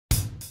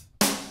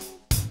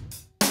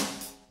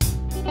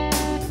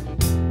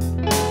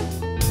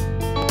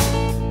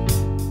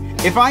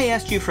If I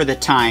asked you for the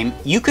time,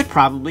 you could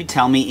probably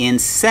tell me in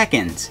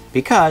seconds,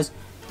 because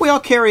we all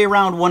carry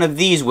around one of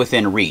these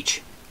within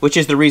reach, which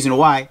is the reason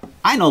why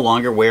I no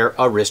longer wear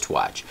a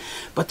wristwatch.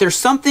 But there's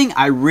something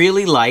I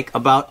really like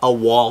about a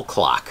wall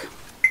clock.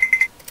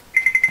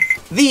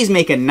 These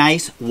make a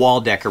nice wall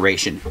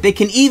decoration. They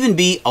can even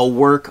be a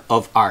work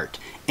of art.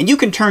 And you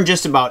can turn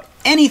just about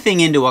anything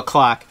into a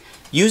clock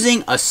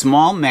using a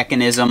small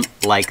mechanism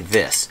like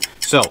this.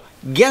 So,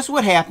 guess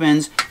what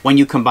happens when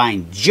you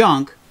combine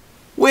junk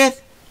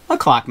with a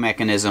clock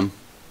mechanism?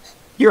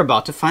 You're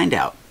about to find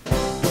out.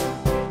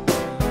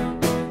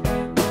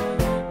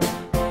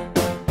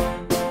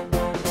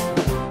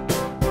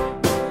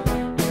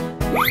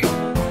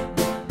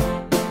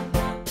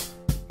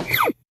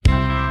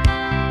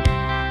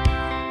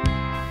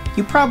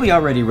 You probably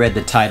already read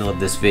the title of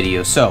this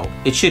video, so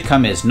it should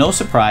come as no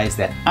surprise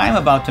that I'm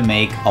about to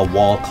make a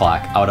wall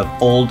clock out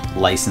of old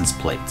license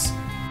plates.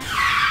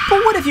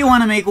 But what if you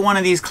want to make one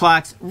of these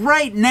clocks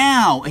right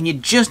now and you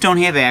just don't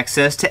have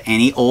access to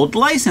any old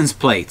license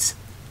plates?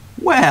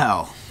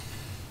 Well,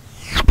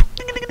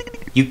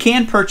 you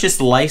can purchase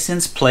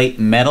license plate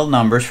metal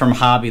numbers from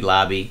Hobby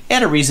Lobby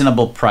at a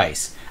reasonable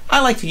price.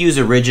 I like to use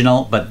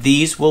original, but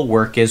these will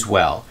work as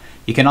well.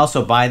 You can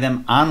also buy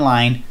them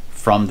online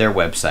from their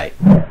website.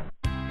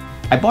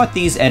 I bought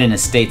these at an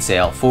estate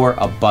sale for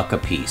 $1 a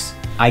piece.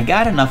 I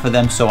got enough of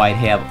them so I'd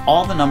have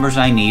all the numbers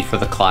I need for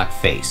the clock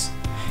face.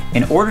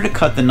 In order to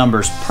cut the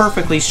numbers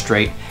perfectly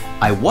straight,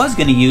 I was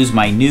going to use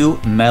my new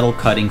metal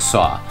cutting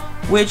saw,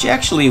 which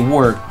actually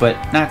worked,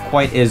 but not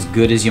quite as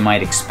good as you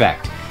might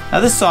expect. Now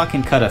this saw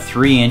can cut a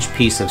 3-inch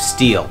piece of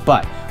steel,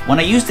 but when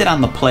I used it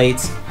on the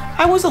plates,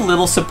 I was a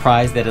little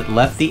surprised that it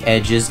left the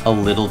edges a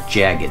little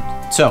jagged.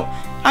 So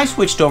I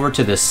switched over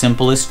to the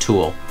simplest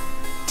tool,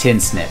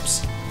 tin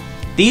snips.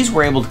 These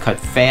were able to cut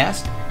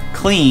fast,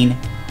 clean,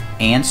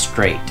 and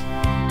straight.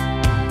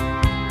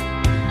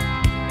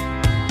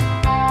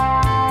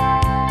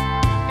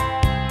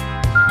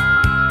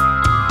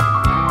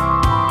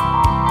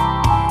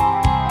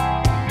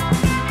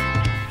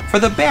 For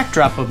the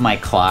backdrop of my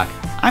clock,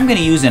 I'm going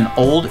to use an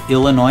old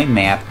Illinois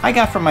map I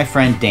got from my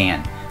friend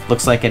Dan.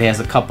 Looks like it has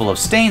a couple of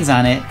stains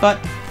on it,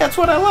 but that's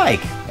what I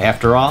like.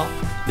 After all,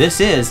 this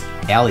is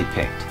alley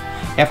picked.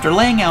 After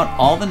laying out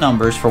all the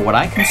numbers for what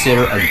I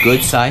consider a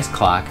good sized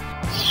clock,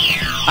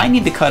 I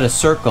need to cut a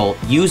circle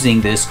using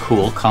this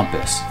cool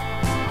compass.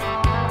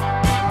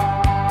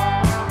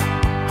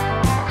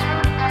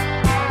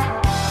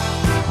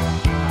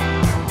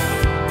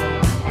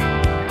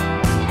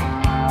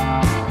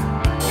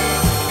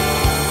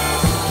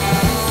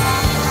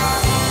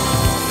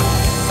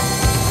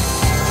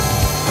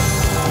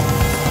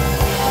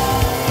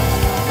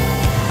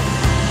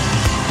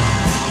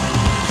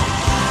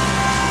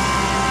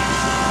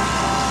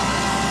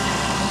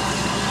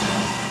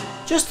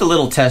 Just a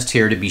little test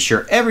here to be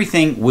sure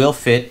everything will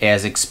fit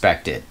as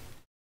expected.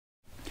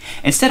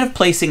 Instead of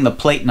placing the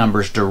plate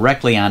numbers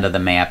directly onto the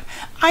map,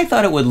 I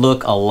thought it would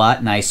look a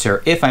lot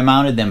nicer if I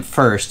mounted them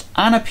first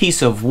on a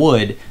piece of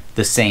wood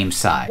the same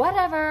size.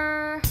 Whatever.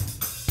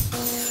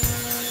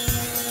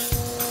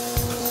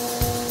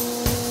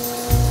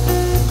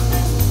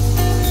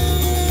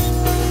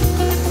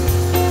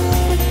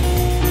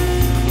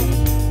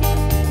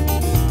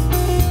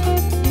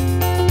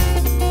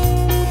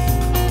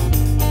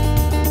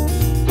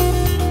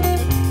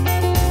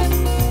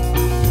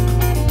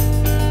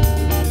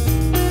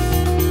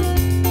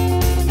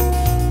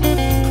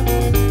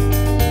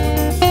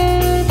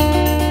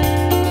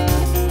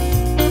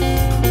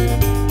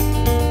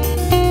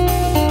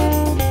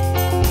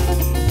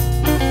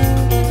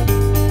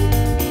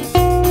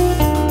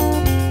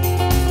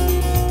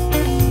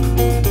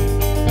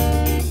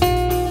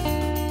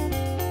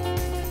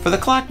 For the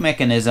clock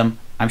mechanism,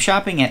 I'm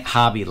shopping at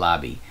Hobby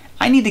Lobby.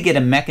 I need to get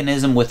a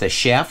mechanism with a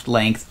shaft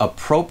length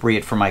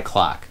appropriate for my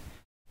clock.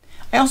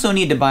 I also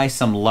need to buy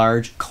some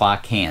large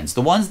clock hands.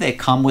 The ones that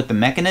come with the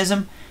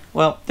mechanism,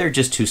 well, they're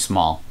just too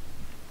small.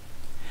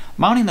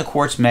 Mounting the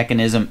quartz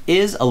mechanism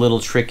is a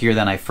little trickier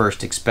than I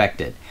first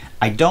expected.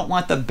 I don't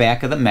want the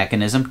back of the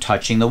mechanism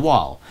touching the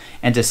wall.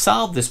 And to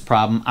solve this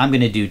problem, I'm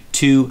going to do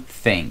two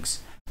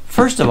things.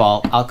 First of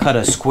all, I'll cut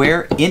a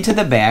square into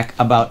the back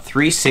about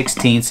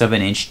 3/16 of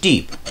an inch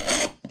deep.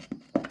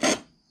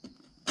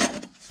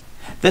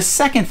 The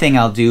second thing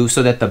I'll do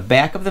so that the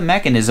back of the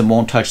mechanism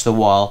won't touch the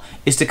wall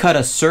is to cut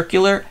a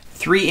circular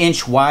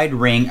 3-inch wide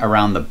ring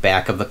around the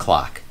back of the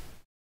clock.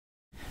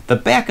 The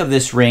back of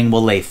this ring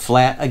will lay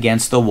flat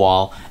against the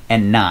wall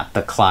and not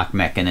the clock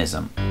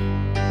mechanism.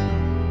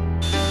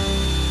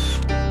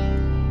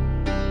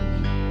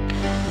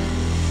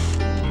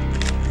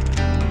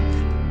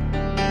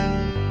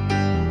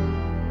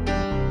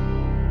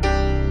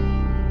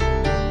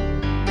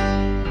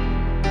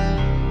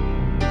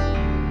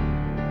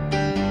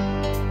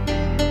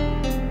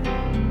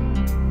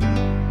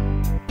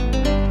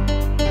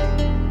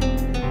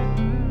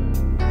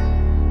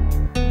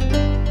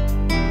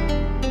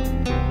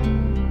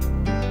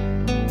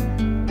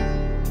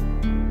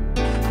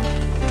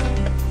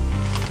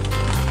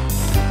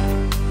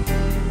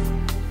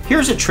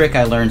 Here's a trick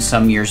I learned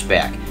some years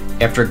back.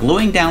 After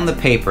gluing down the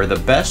paper, the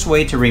best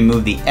way to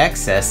remove the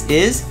excess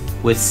is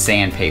with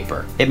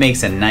sandpaper. It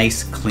makes a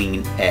nice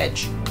clean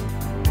edge.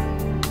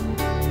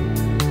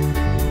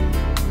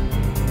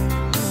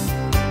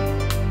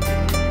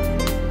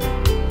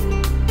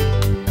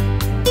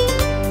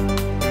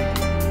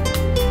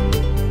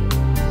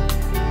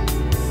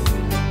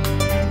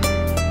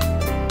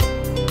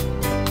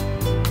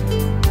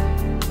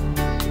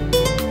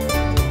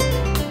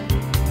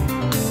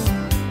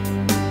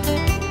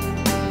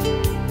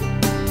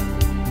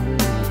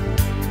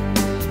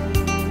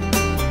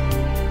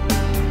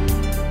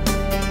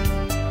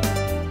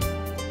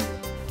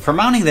 For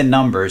mounting the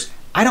numbers,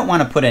 I don't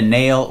want to put a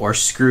nail or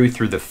screw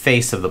through the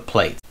face of the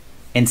plate.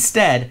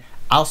 Instead,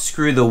 I'll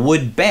screw the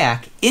wood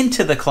back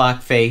into the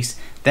clock face,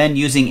 then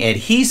using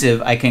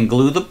adhesive I can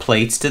glue the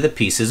plates to the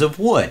pieces of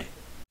wood.